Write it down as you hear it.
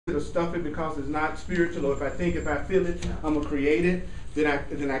or stuff it because it's not spiritual, or if I feel it, I'm gonna create it. Then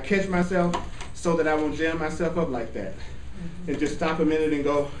I catch myself so that I won't jam myself up like that, and just stop a minute and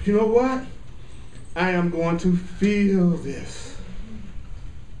go, you know what? I am going to feel this.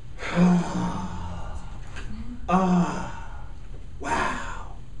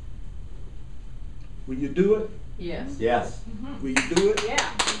 Wow. Will you do it? Yes. Yes. Will you do it? Yeah.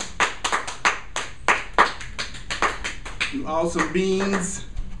 You awesome beings.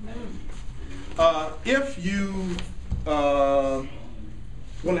 If you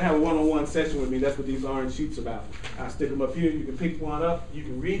want to have a one-on-one session with me, that's what these orange sheets are about. I'll stick them up here. You can pick one up. You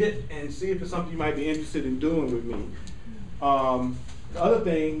can read it and see if it's something you might be interested in doing with me. The other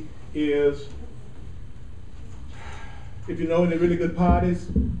thing is, if you know any really good parties,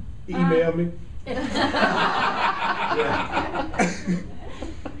 email me.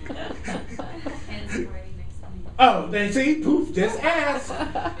 Oh, then see, poof, just ask.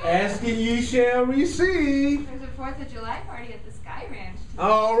 Asking ye shall receive. There's a 4th of July party at the Sky Ranch.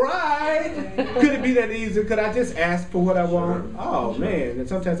 All right. Could it be that easy? Could I just ask for what I want? Oh, man. And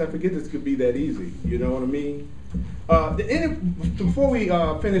sometimes I forget this could be that easy. You know what I mean? Before we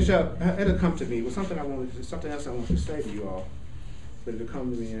finish up, it'll come to me. Something else I want to say to you all. But it'll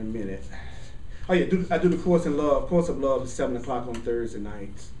come to me in a minute. Oh, yeah. I do the Course in Love. Course of Love is 7 o'clock on Thursday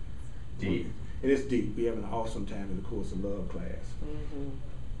nights. Deep. It is deep. We're having an awesome time in the Course of Love class.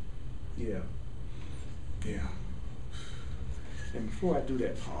 Yeah. Yeah. And before I do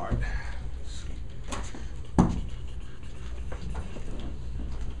that part,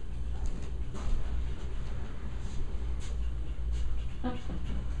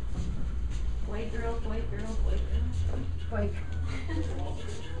 White girl, white girl, white girl. White girl.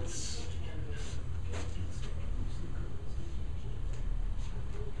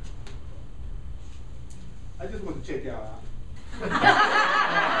 I just want to check y'all out.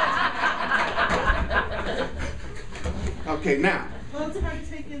 Okay, now. Well, it's hard to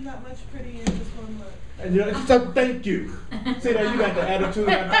take in that much pretty in just one look. And so thank you. See that you got the attitude.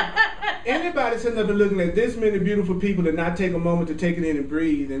 Anybody sitting up there looking at this many beautiful people and not take a moment to take it in and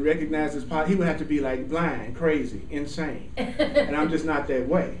breathe and recognize this part, he would have to be like blind, crazy, insane. And I'm just not that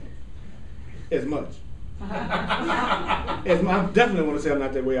way. As much. I definitely want to say I'm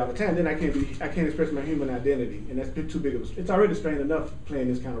not that way all the time. Then I can't express my human identity, and that's too big of a. It's already strained enough playing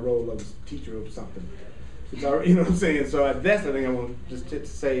this kind of role of a teacher or something. It's already, you know what I'm saying. So that's the thing I want just to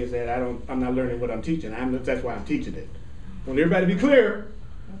say is that I'm not learning what I'm teaching. That's why I'm teaching it. I want everybody to be clear.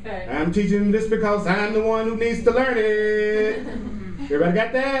 Okay. I'm teaching this because I'm the one who needs to learn it. Everybody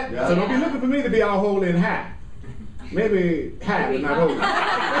got that? Yeah. So don't be looking for me to be all holy and high. Maybe high, but not holy.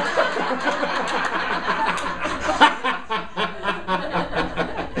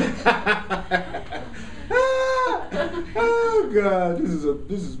 Oh God,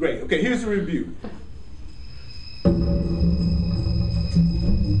 this is great. Okay, here's the review.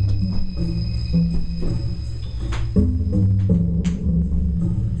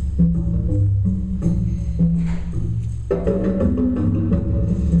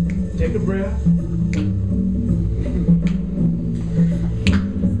 Take a breath.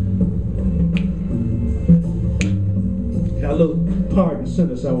 Got a little pardon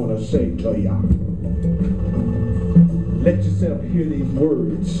sentence I want to say to y'all. Let yourself hear these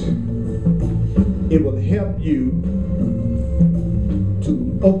words. It will help you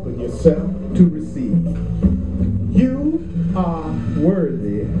to open yourself to receive. You are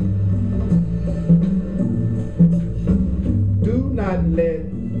worthy. Do not let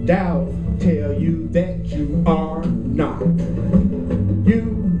doubt tell you that you are not.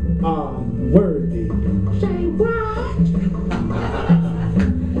 You are worthy. Say what?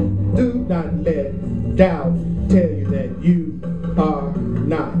 Do not let doubt tell you that you are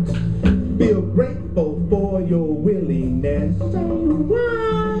not. Feel grateful for your willingness. Say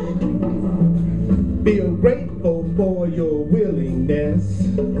what? Feel grateful for your willingness.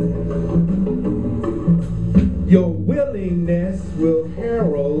 Your willingness will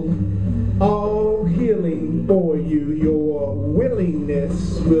herald all healing for you. Your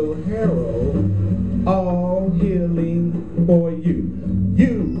willingness will herald all healing for you.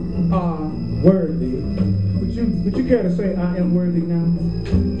 You are worthy. Would you care to say, I am worthy now?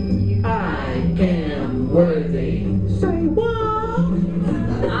 I am worthy. Say what?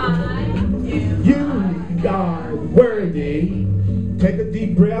 I am. You are worthy. Take a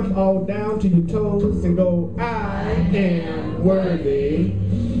deep breath all down to your toes and go, I am worthy.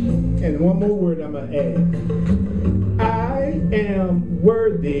 And one more word I'm going to add. I am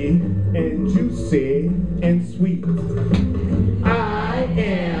worthy and juicy and sweet. I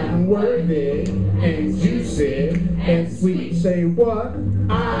am worthy and juicy and sweet. Say what?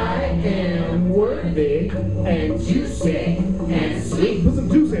 I juicy and sweet. Put some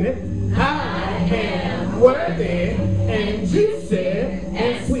juice in it. I am worthy and juicy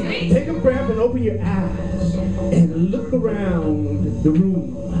and sweet. Take a breath and open your eyes and look around the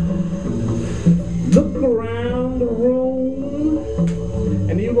room. Look around the room,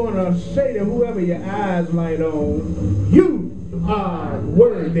 and you're going to say to whoever your eyes light on, you are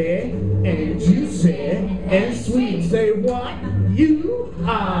worthy and juicy and sweet. Say what? You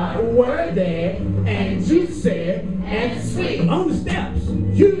are worthy and juicy and sweet. On the steps.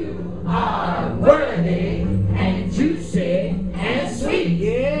 You are worthy and juicy and sweet.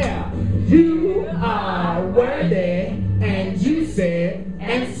 Yeah. You are worthy and juicy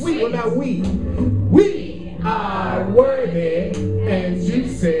and sweet. What about we? We are worthy and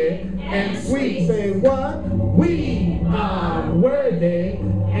juicy and sweet. Say what? We are worthy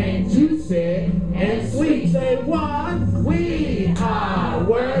and juicy and sweet. Say what? We are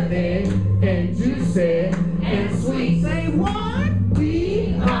worthy and juicy and sweet. Say what?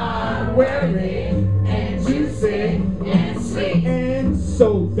 We are worthy and juicy and sweet. And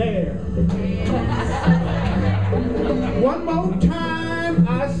so there. One more time,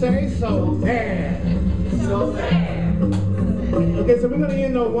 I say so there. So there. Okay, so we're going to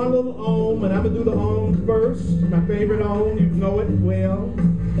end on one little ohm, and I'm going to do the ohm first. My favorite ohm, you know it well.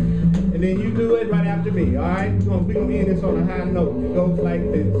 And then you do it right after me, all right? We're going to end this on a high note. It goes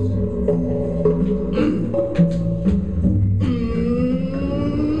like this.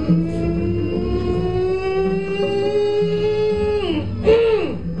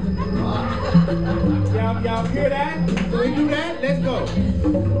 Y'all hear that? Can we do that? Let's go.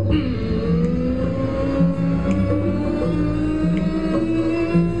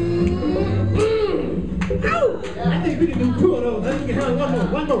 I think we can do two of those. Let's get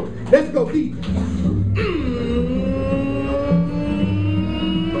one more. Let's go deep.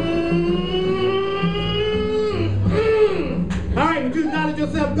 All right, would you acknowledge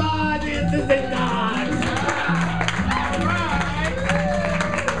yourself? God is this is God. All right.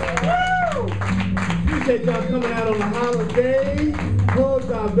 Woo! Appreciate y'all coming out on the holiday. Hugs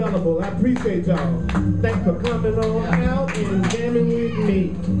are available. I appreciate y'all. Thanks for coming on out and jamming with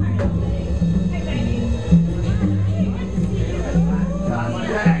me.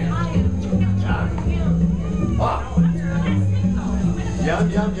 Yum,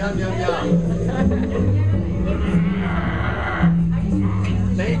 yum, yum, yum, yum.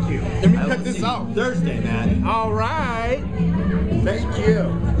 Thank you. Let me cut this off. Thursday, man. All right. Thank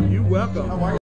you. You're welcome. How are you?